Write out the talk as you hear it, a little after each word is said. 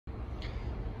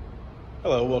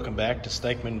Hello, welcome back to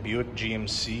Stykemain Buick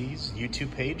GMC's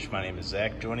YouTube page. My name is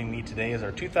Zach. Joining me today is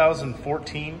our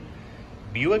 2014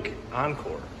 Buick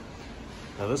Encore.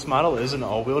 Now this model is an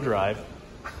all-wheel drive,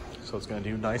 so it's going to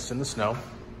do nice in the snow.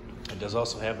 It does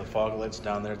also have the fog lights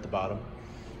down there at the bottom.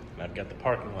 And I've got the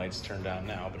parking lights turned on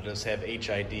now, but it does have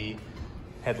HID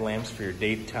headlamps for your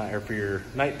daytime or for your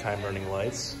nighttime running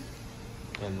lights.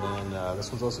 And then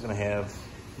this one's also going to have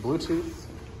Bluetooth,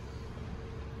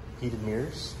 heated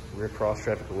mirrors, rear cross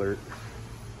traffic alert,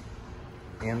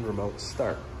 and remote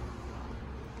start,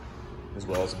 as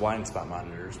well as blind spot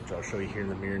monitors, which I'll show you here in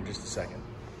the mirror in just a second.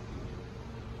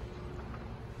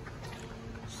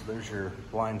 So there's your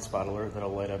blind spot alert that'll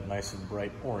light up nice and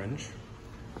bright orange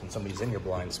when somebody's in your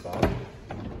blind spot. This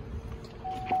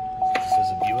is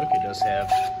a Buick. It does have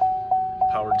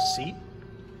powered seat,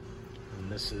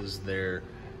 and this is their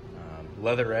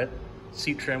leatherette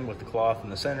seat trim with the cloth in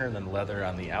the center and then leather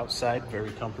on the outside. Very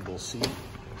comfortable seat.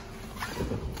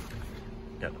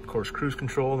 Got, of course, cruise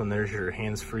control, and there's your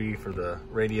hands-free for the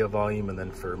radio volume, and then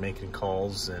for making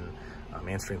calls and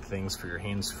answering things for your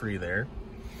hands-free there.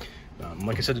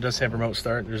 Like I said, it does have remote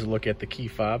start. There's a look at the key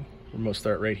fob. Remote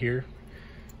start right here.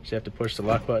 Just have to push the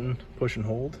lock button, push and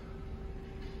hold.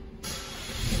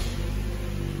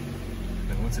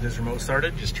 And once it is remote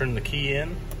started, just turn the key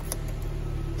in.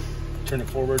 Turn it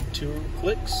forward 2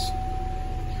 clicks.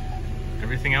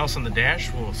 Everything else on the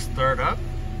dash will start up.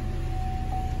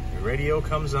 The radio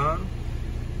comes on,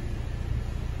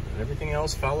 and everything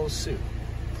else follows suit.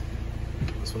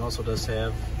 This one also does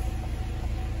have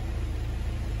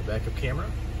the backup camera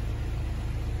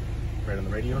right on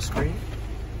the radio screen.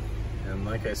 And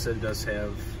like I said, it does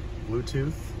have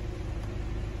Bluetooth.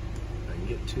 I can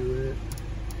get to it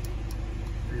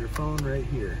for your phone right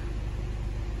here.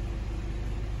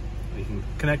 You can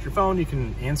connect your phone, you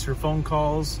can answer phone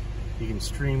calls, you can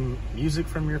stream music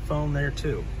from your phone there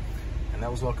too. And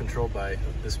that was all controlled by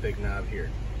this big knob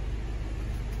here.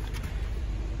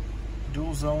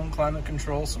 Dual zone climate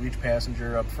control, so each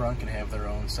passenger up front can have their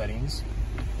own settings.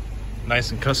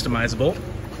 Nice and customizable.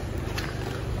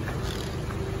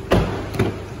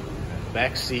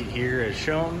 Back seat here is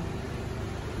shown.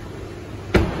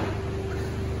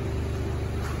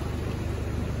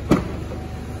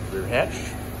 Rear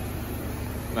hatch.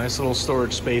 Nice little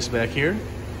storage space back here.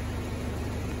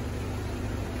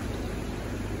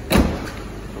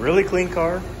 Really clean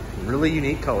car, really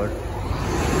unique color.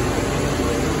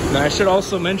 Now I should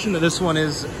also mention that this one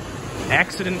is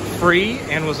accident free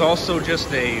and was also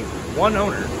just a one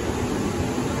owner.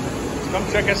 So come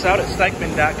check us out at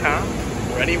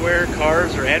Stykemain.com or anywhere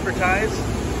cars are advertised.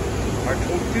 Our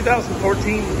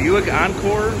 2014 Buick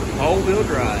Encore all-wheel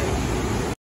drive.